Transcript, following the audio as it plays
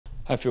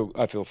I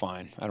feel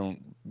fine. I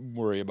don't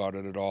worry about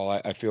it at all.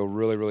 I feel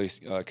really, really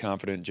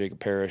confident. Jacob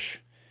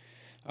Parrish,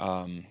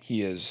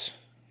 he is.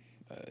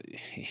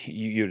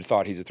 You'd have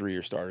thought he's a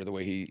 3-year starter the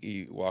way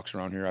he walks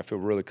around here. I feel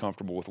really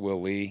comfortable with Will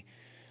Lee,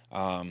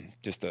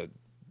 just a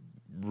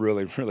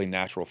really, really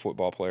natural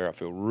football player. I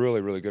feel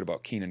really, really good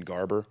about Keenan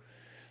Garber.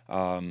 If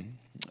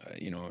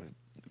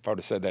I would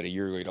have said that a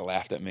year ago, he'd have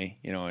laughed at me.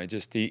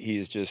 He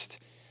is just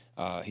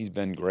he's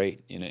been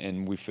great,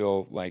 and we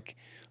feel like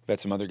we've had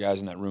some other guys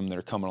in that room that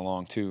are coming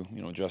along too.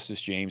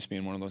 Justice James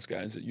being one of those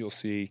guys that you'll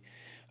see.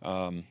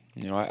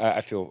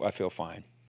 I feel fine.